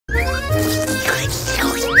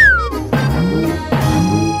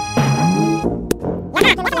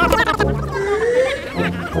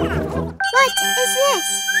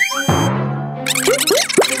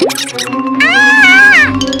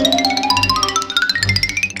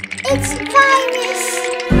It's virus.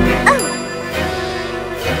 Oh.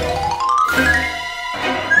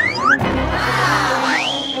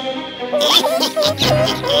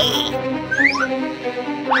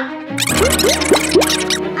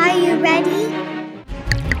 Are you ready?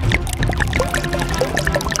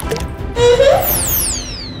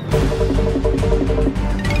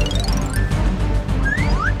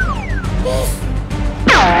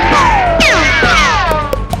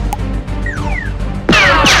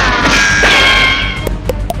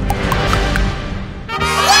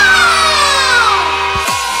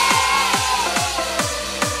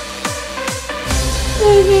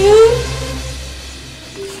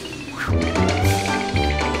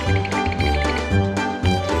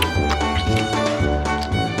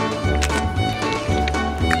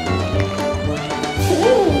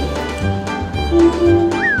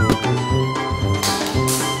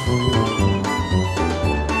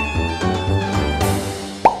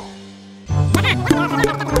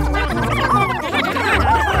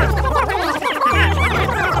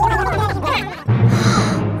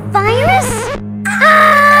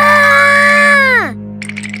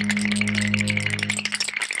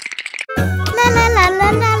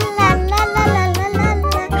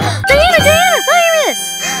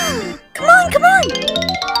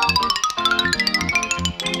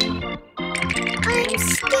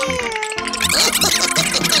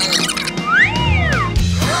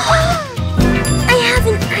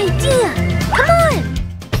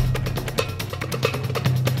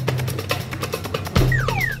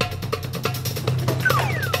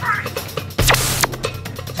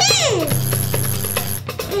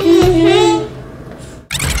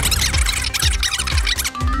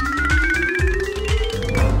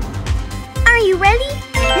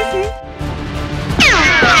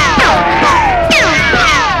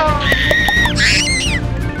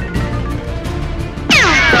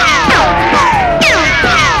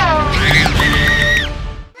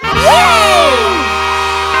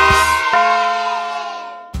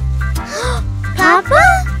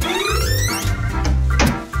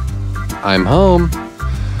 I'm home.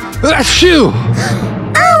 Achoo!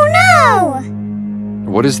 Oh no!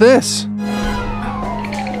 What is this?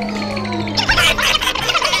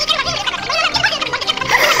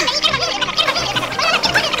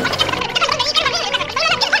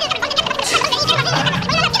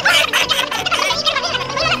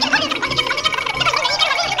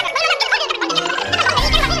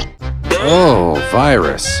 Oh,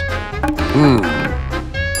 virus.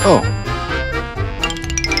 Oh.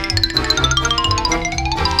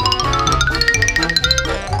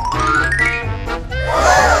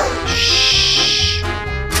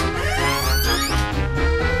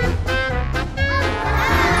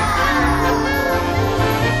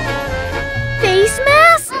 Face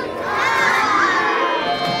mask?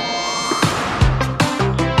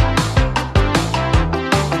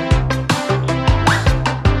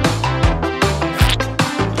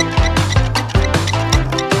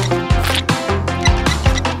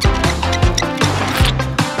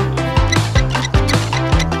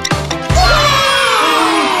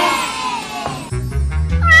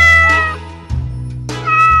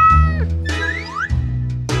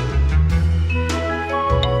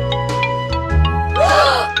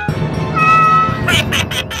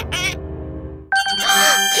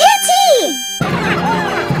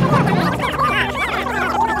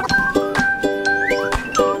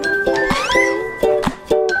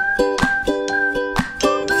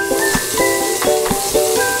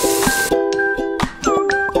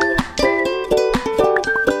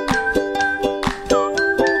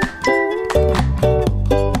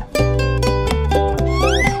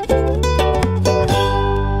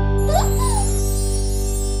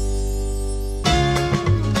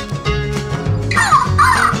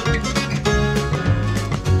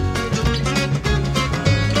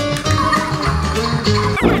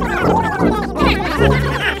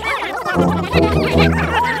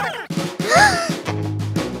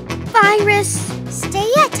 Virus,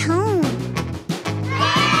 stay at home.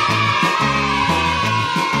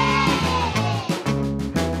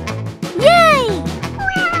 Yay!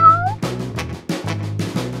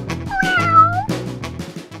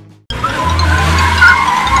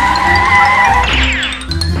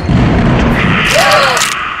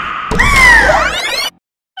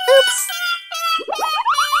 Oops!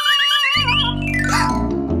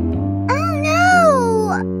 Oh no!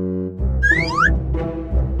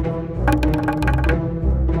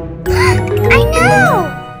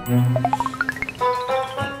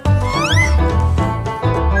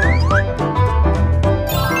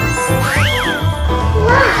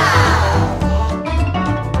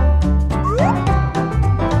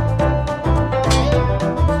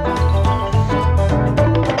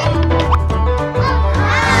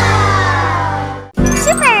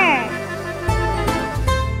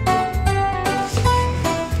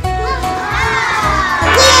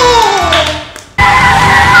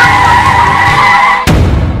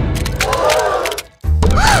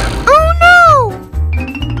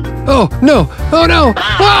 No! Oh no!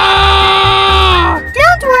 Ah!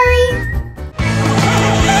 Don't worry.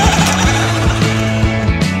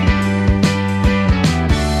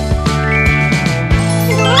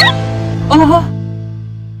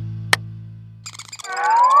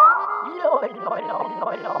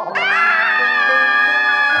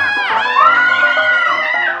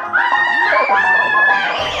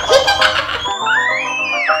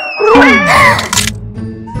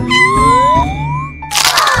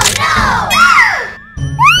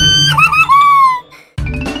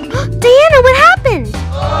 Diana, what happened?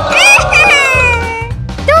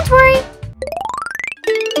 Don't worry.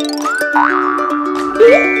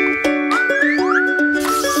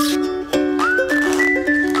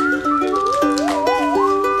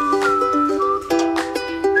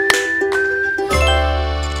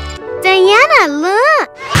 Diana, look.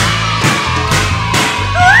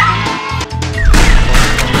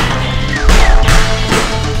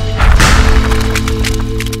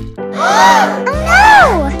 Oh no!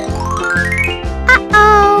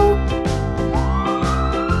 Uh-oh.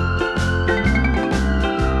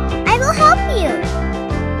 I will help you.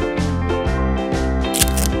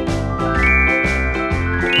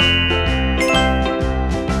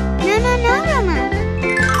 No, Roma.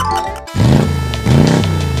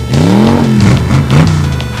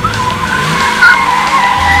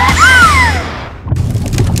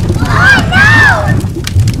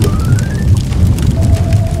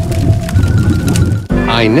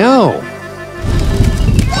 I know!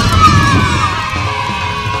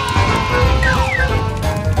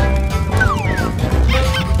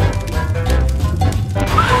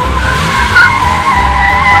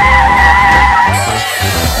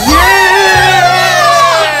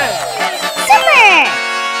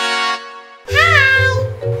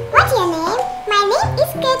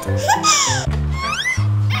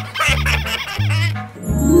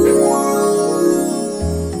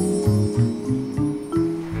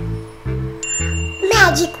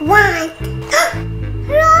 Magic wand.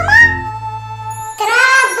 Roma?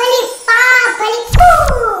 Trabali pabali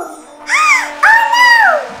poo. Oh no!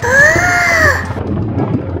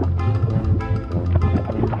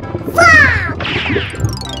 Wow!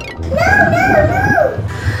 No!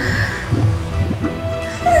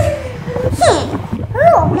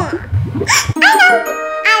 Roma. I know.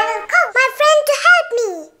 I will call my friend to help me.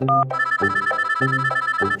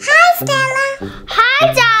 Hi, Stella. Hi,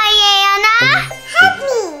 Diana. Help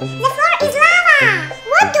me! The floor is lava!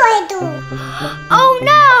 What do I do? Oh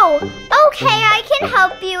no! Okay, I can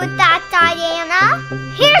help you with that, Diana.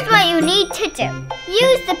 Here's what you need to do.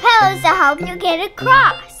 Use the pillows to help you get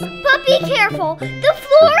across. But be careful, the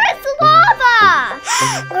floor is lava!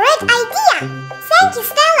 Great idea! Thank you,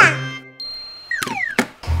 Stella.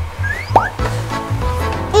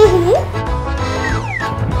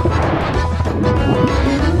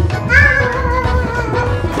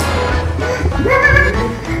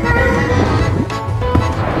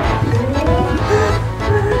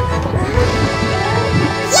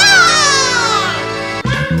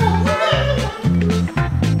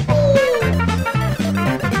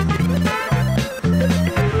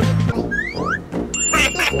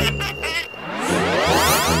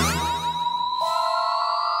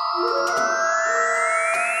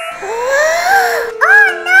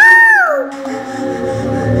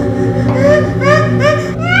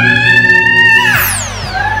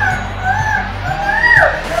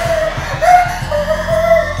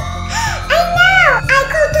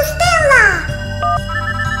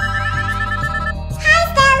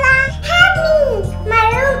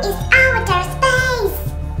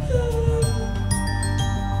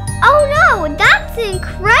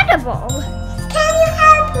 Incredible! Can you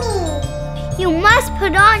help me? You must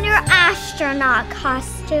put on your astronaut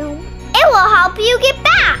costume. It will help you get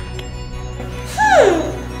back.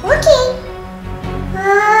 Okay.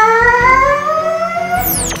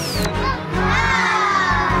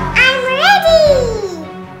 I'm ready.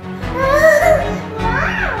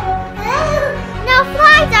 Now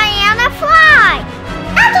fly, Diana, fly.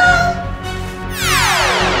 Okay.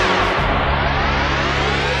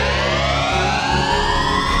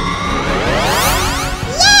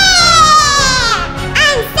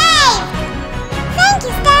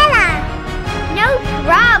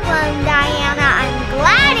 Problem, Diana. I'm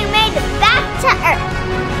glad you made it back to Earth.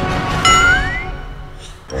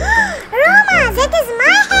 Roma, that is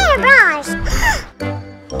my hairbrush.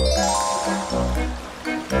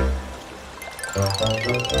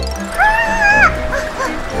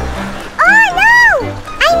 Oh no!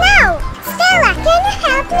 I know! Stella, can you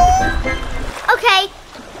help me? Okay,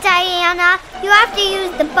 Diana, you have to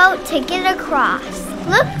use the boat to get across.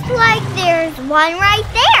 Looks like there's one right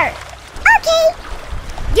there. Okay.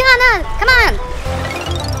 Diana, come on.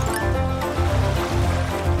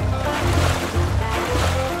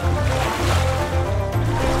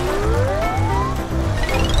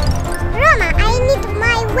 Roma, I need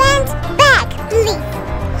my rent back, please.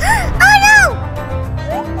 Oh no!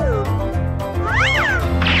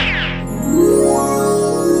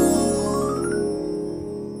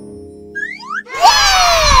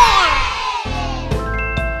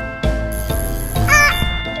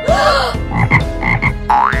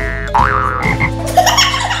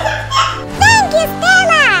 Thank you,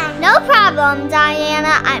 Stella! No problem,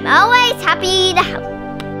 Diana. I'm always happy to help.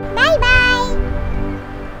 Bye-bye.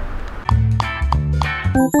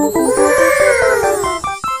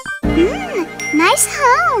 Nice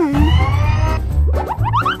home.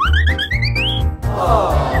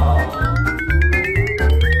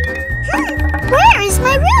 Where is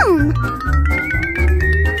my room?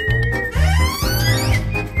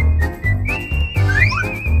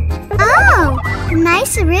 Oh,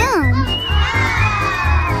 nice room.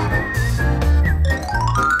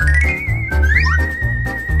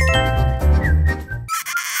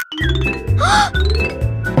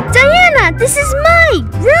 Diana, this is my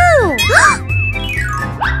room.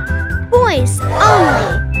 Boys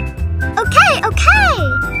only. Okay, okay.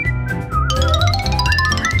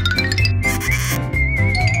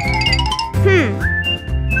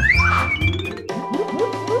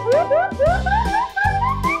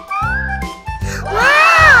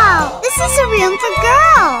 Wow, this is a room for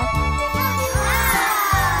girls.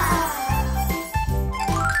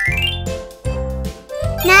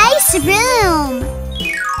 Nice room.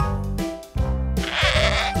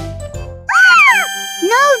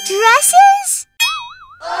 No dresses?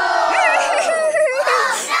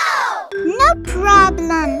 No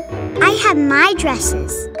problem. I have my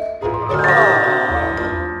dresses.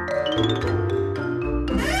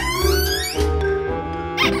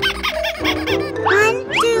 1,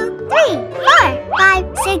 2, 3, 4, 5,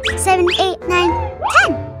 6, 7, 8, 9,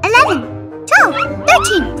 10, 11, 12,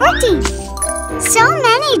 13, 14. So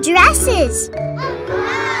many dresses.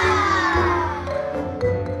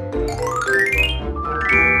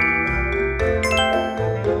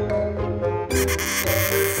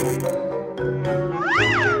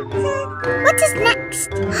 What is next?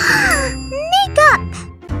 Makeup.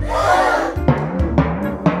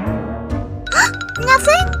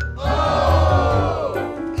 Nothing?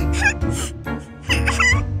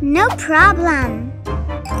 No problem.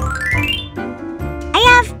 I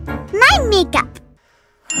have my makeup.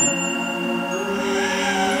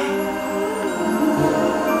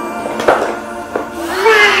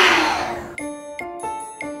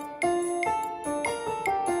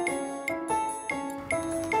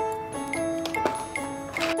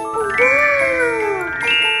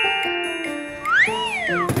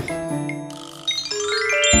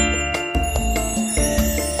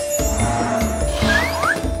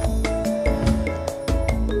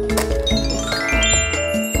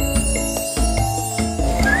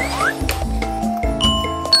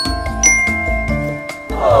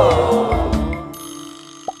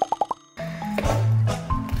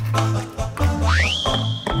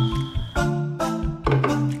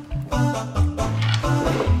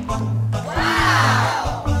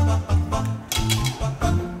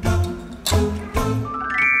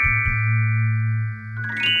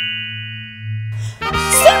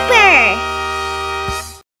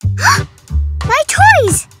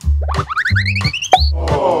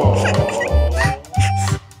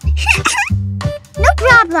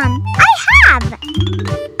 I have!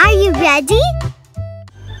 Are you ready?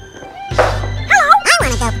 Hello! I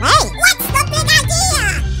want to go play. What's the big idea?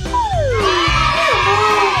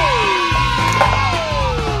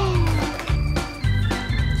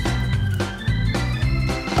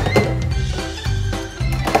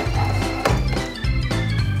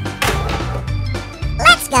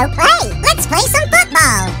 Let's go play. Let's play some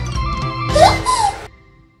football.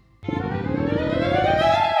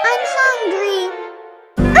 I'm hungry.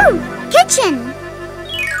 Oh, kitchen.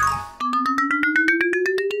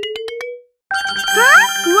 Huh?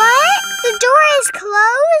 What? The door is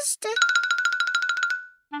closed?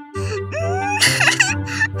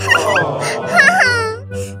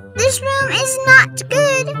 This room is not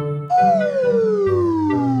good.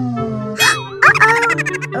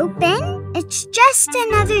 Uh-oh. Open? It's just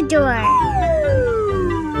another door.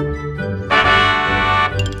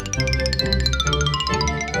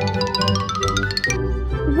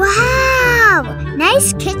 Wow!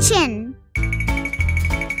 Nice kitchen.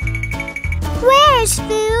 Where's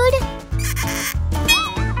food?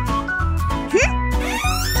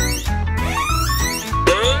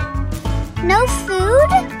 No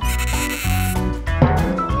food?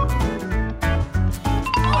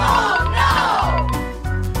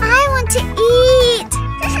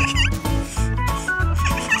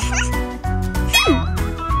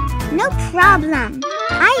 problem.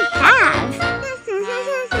 I have.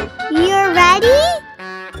 You're ready?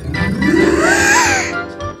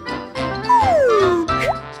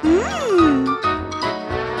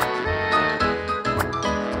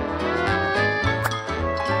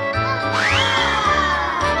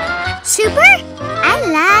 Super? I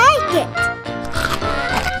like it.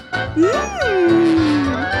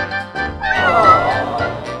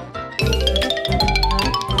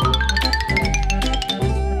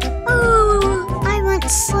 Oh, I want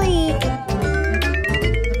sleep.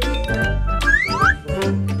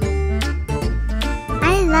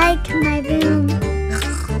 I like my room.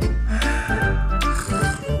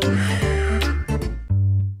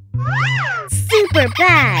 Super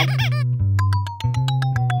bad.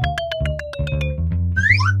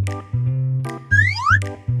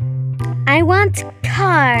 I want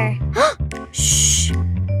car. Shh.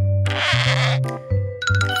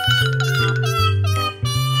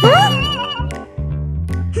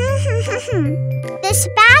 This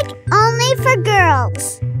bag only for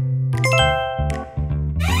girls.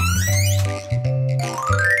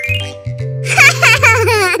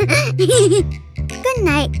 Good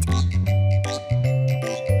night.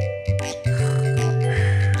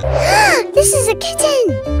 This is a kitten.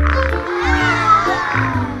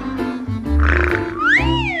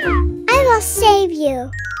 I will save you.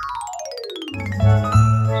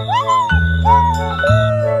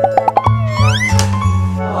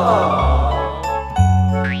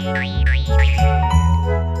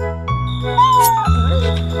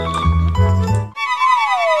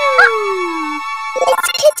 It's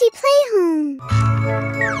Kitty Playhome.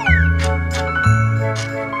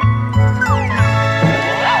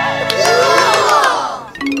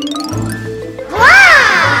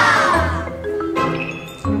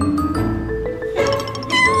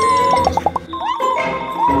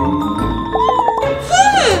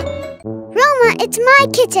 Roma, it's my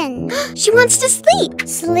kitten. She wants to sleep.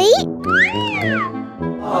 Sleep?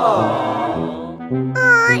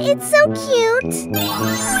 Aw, it's so cute.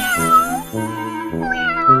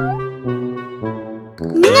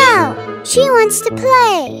 No, she wants to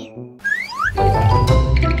play.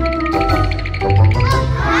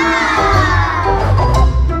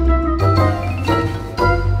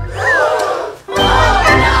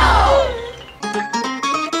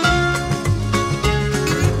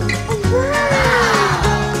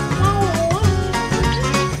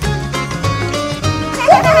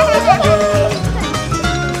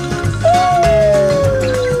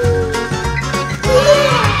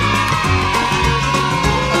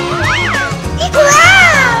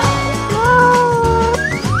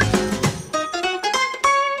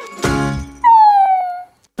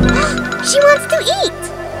 She wants to eat!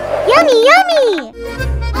 Yummy, yummy!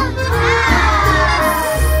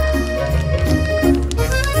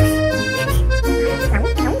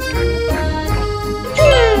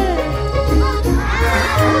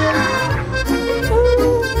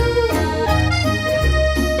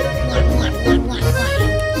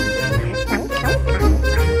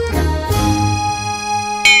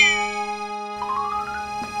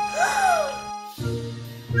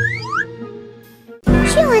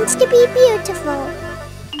 She wants to be beautiful.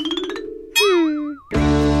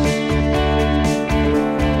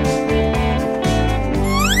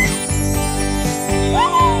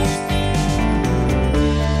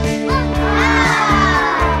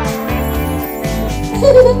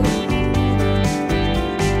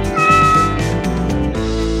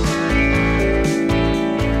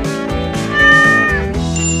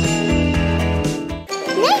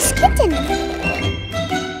 Nice kitten.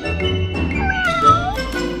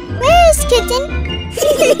 Kitten.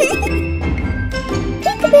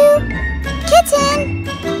 Peekaboo. Kitten.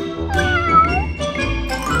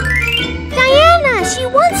 Diana, she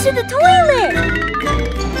wants to the toilet.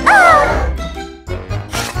 Oh!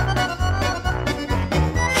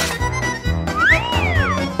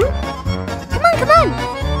 Come on, come on.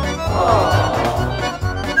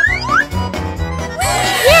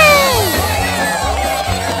 Yay!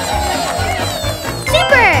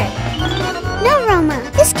 Super! No, Roma.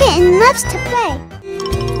 This kitten loves to play.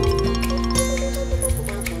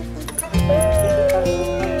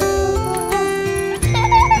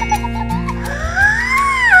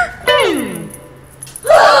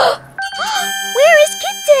 Where is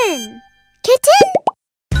Kitten? Kitten?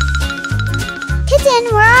 Kitten,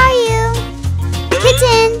 where are you?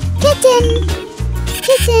 Kitten, Kitten,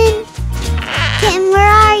 Kitten. Kitten,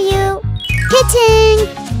 where are you? Kitten,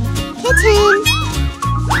 Kitten,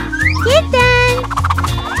 Kitten.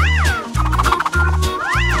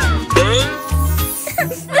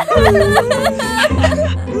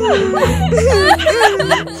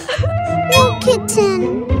 No,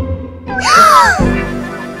 kitten.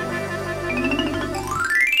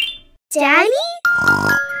 Daddy?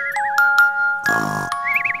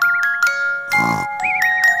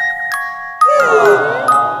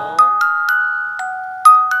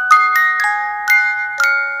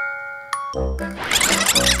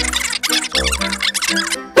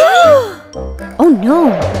 Oh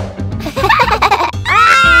no!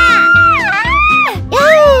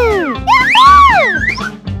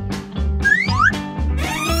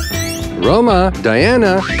 Roma,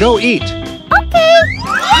 Diana, go eat. Okay.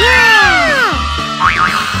 Yeah.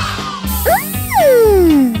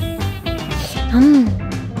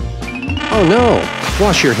 Oh no,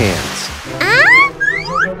 wash your hands.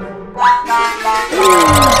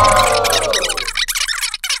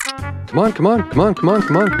 Come on, come on, come on, come on,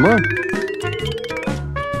 come on, come on.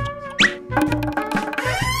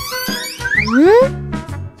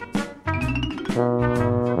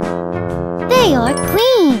 They are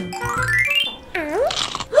clean.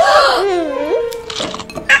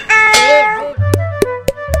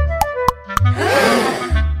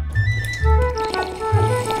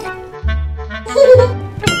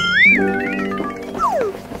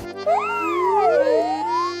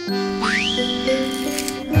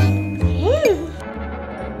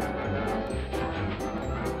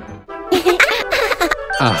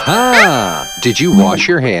 Aha! Did you wash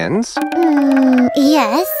your hands?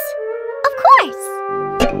 Yes, of course.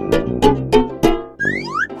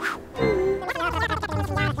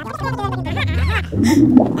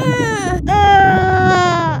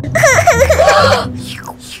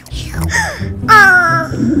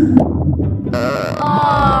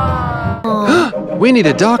 We need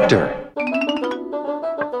a doctor.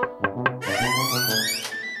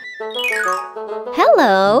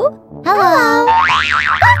 Hello. Hello.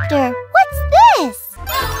 Doctor, what's this?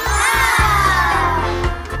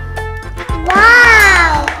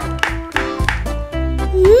 Wow.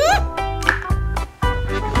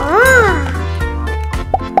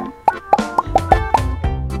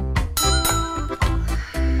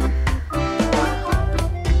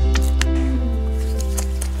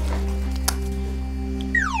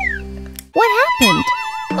 What happened?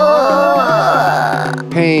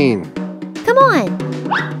 Pain. Come on.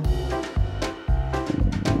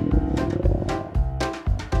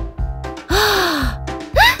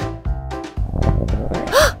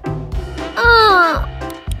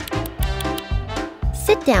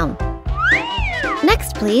 Sit down.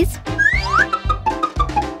 Next, please.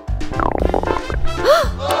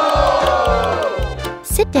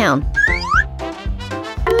 Sit down.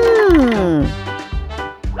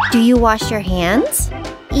 Do you wash your hands?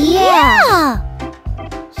 Yeah.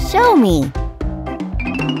 Show me.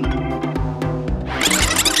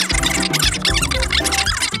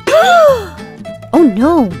 Oh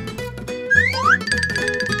no!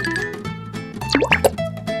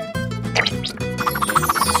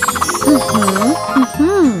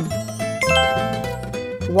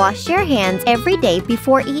 Wash your hands every day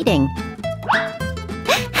before eating.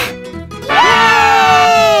 Yay!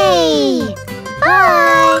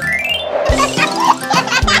 Bye.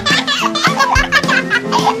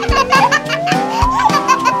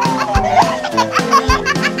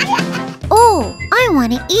 Oh, I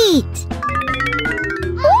want to eat.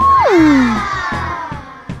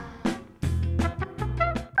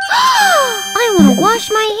 I want to wash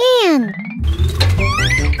my hand.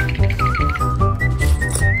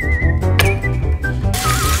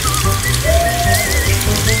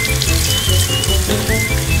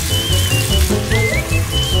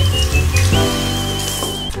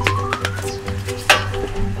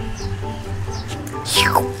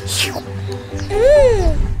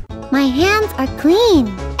 My hands are clean.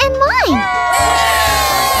 And mine.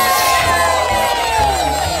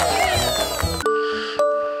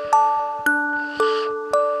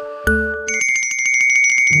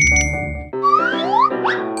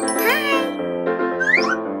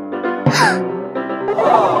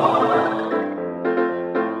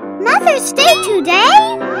 Mother's Day today?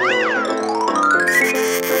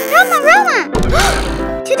 Roma!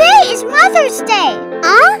 Today is Mother's Day.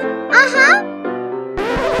 Huh? Uh-huh.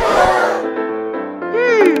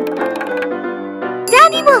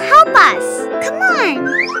 Daddy will help us. Come on.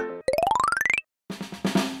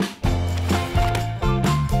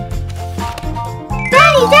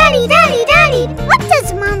 Daddy! What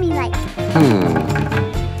does Mommy like?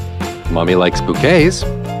 Mommy likes bouquets.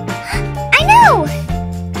 I know!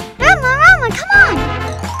 Roma, come on!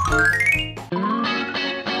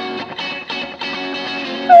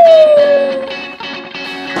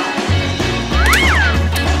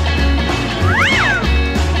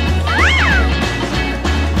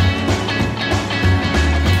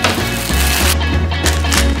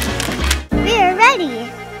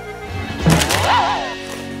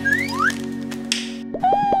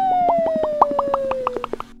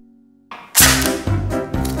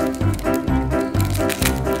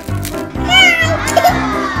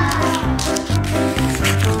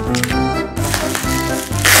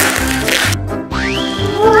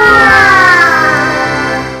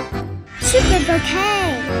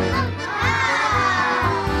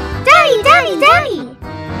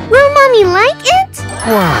 Mommy like it?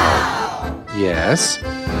 Wow. Yes,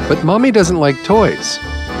 but Mommy doesn't like toys.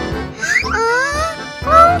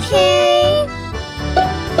 Okay.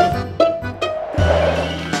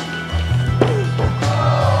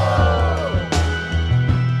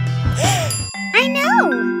 I know.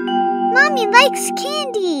 Mommy likes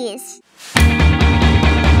candies.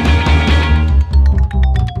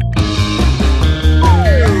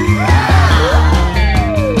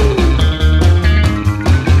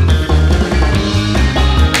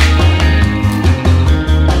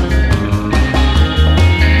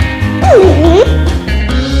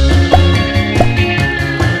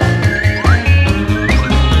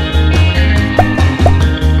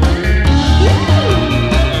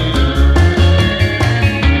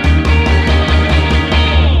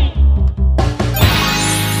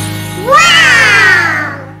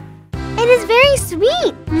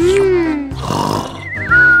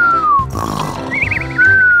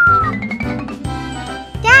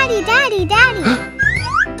 Daddy.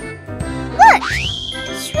 Look!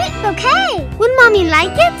 Sweet bouquet! Will Mommy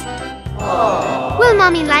like it? Will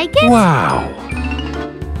Mommy like it? Wow.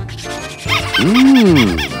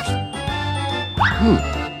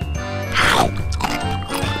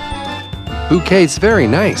 Bouquet's very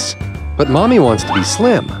nice, but Mommy wants to be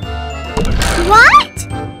slim. What?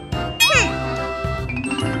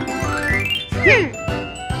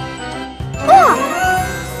 Oh!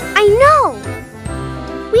 I know!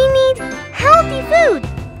 We need healthy food!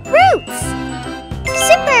 Fruits!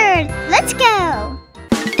 Super! Let's go!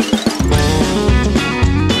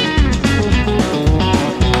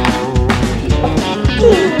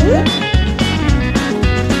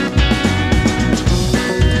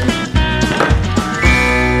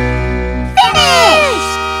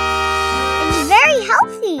 Finished! It's very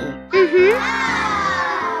healthy.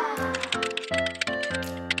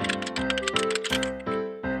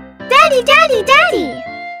 Daddy!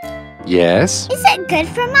 Yes? Is it good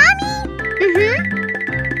for Mommy?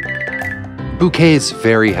 Bouquet is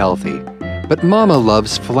very healthy, but Mama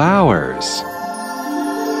loves flowers.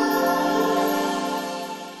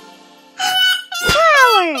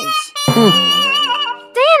 Flowers!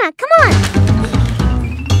 Diana, come on!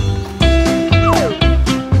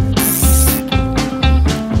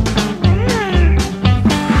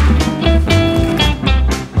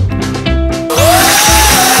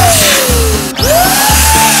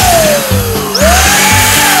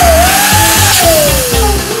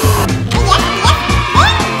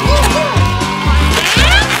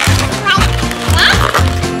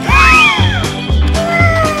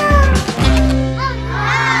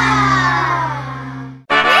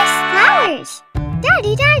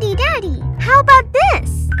 Daddy, how about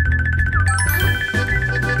this?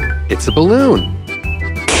 It's a balloon.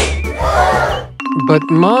 But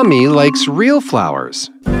Mommy likes real flowers.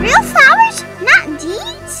 Real flowers? Not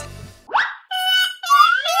these?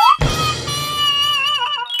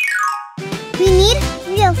 We need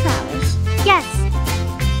real flowers. Yes.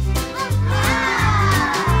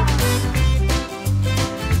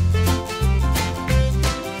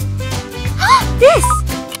 This!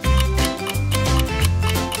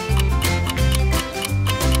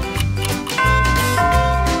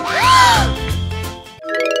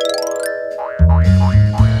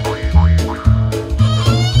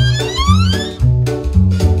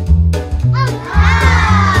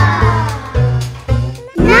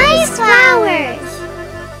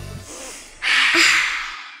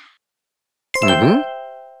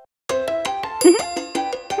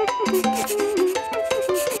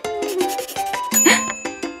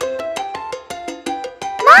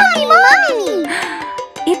 Mommy!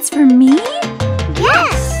 It's for me?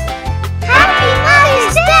 Yes! Happy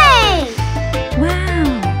Mother's Day! Wow,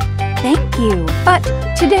 thank you. But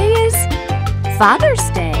today is Father's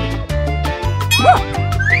Day. Look!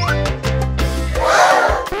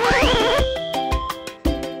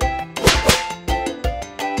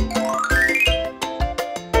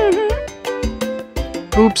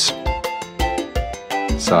 Oops.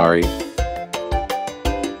 Sorry.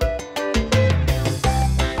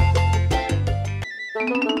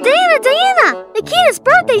 Diana! Nikita's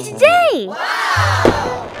birthday today!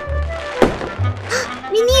 Wow!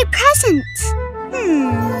 We need presents.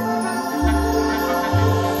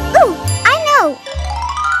 Ooh, I know!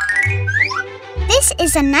 This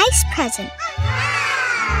is a nice present.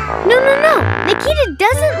 No. Nikita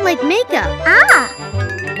doesn't like makeup.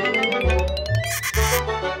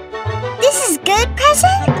 This is good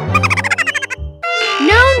present?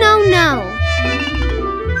 No.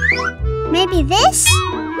 Maybe this?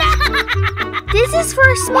 This is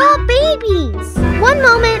for small babies. One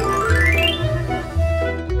moment.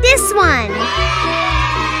 This one.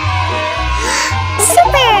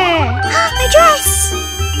 Super! My dress!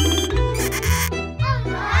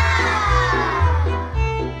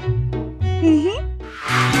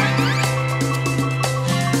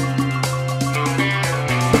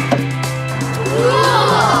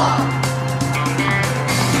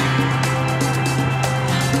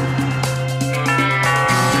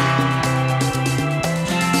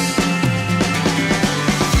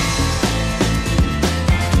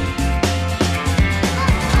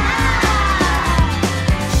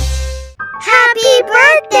 Happy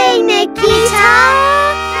birthday, Nikita!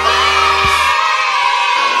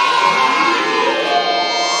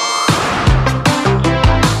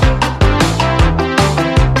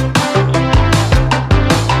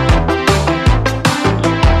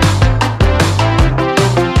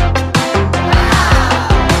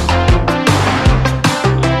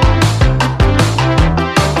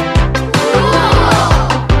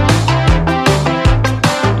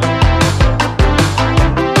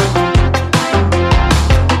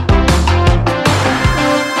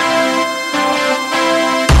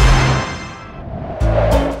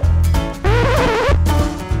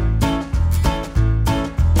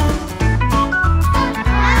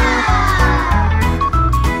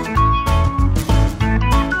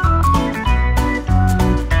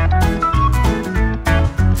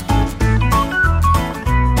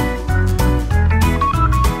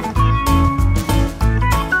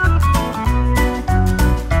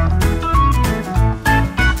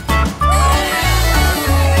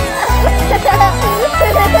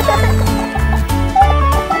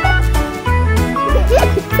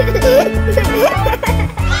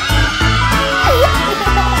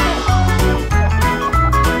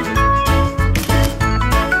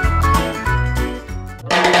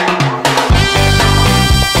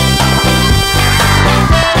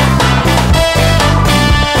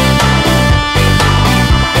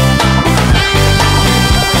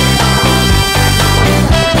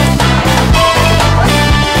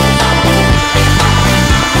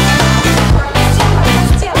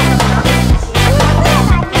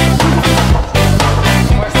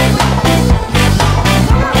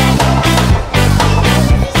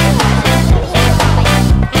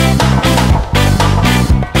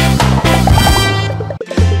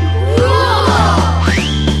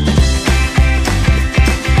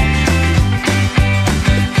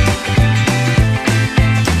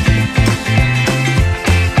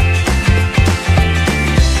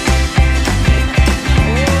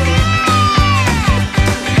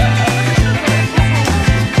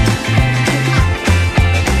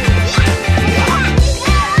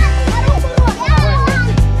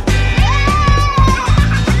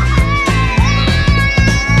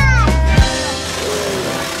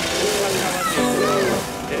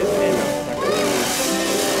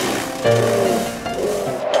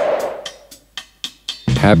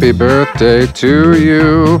 Happy birthday to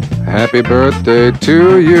you. Happy birthday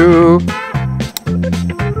to you.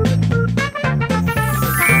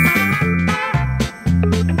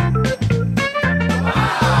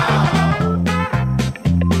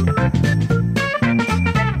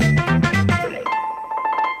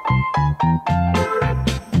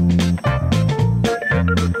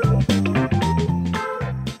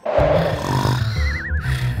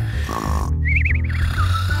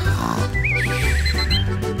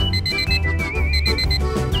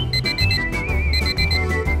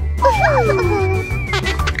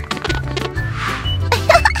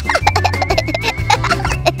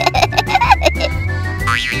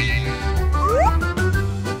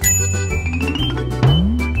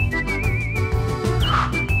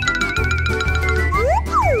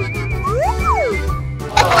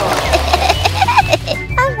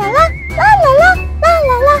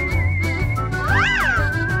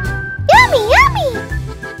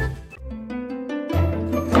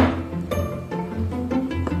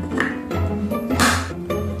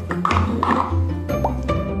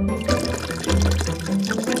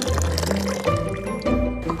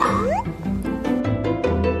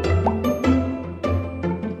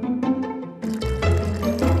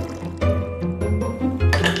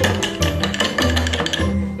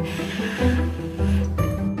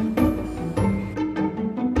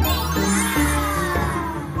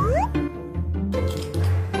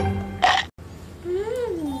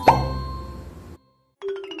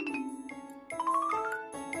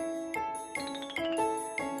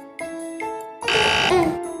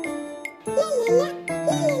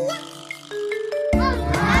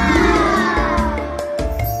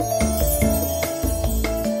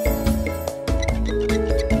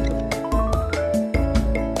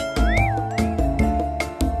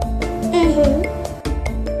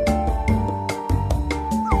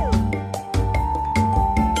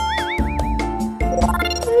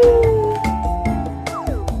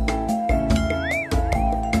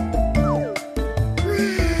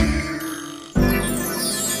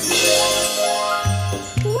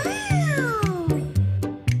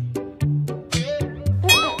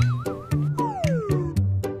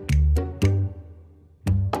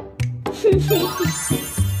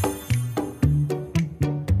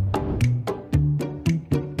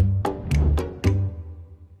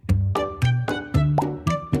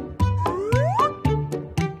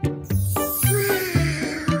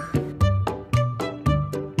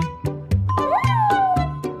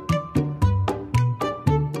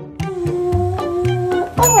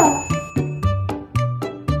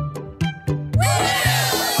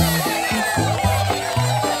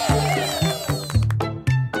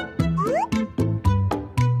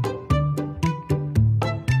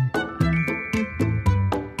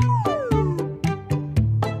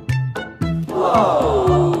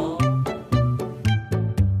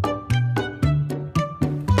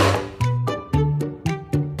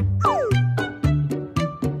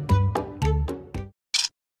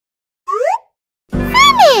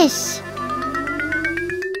 Finish!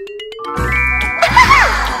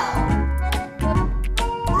 Huh?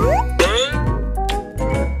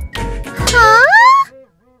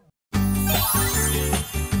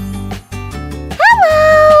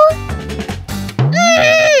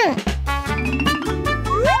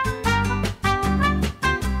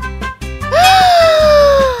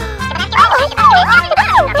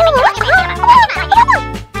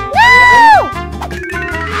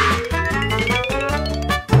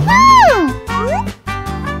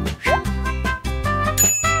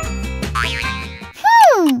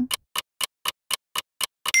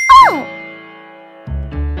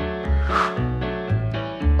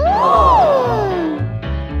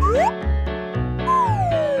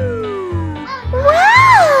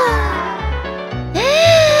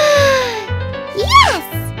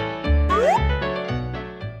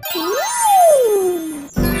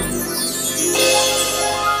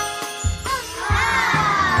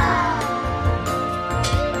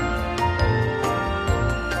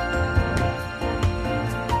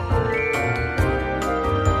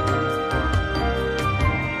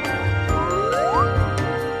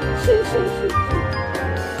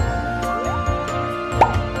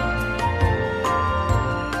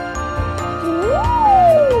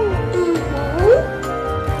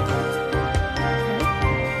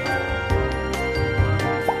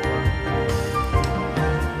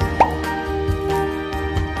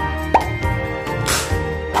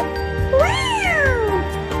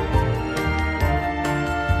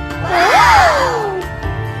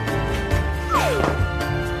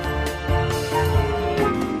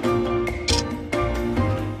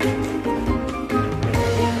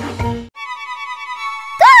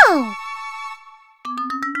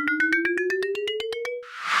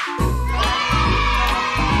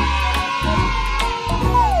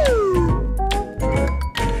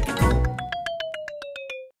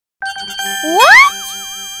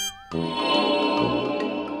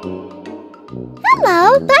 Hello!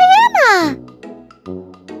 Hello, Diana!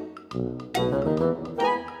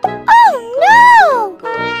 Oh no!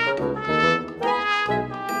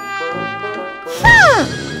 Huh!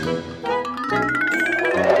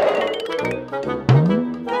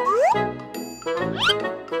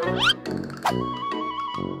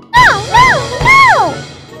 No, no, no!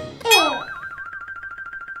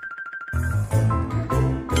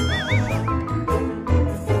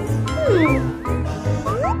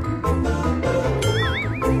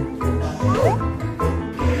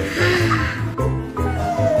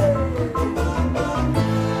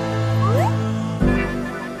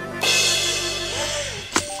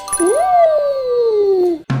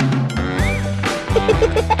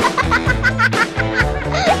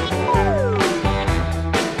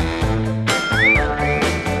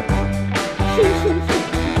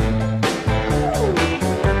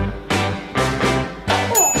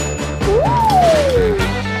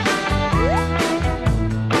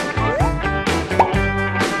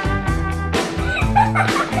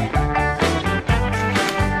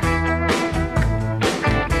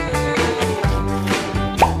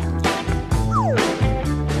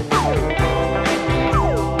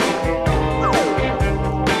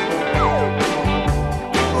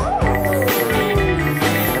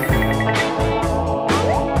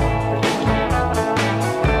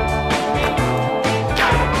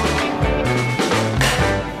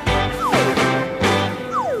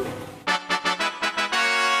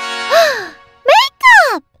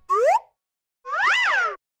 Makeup!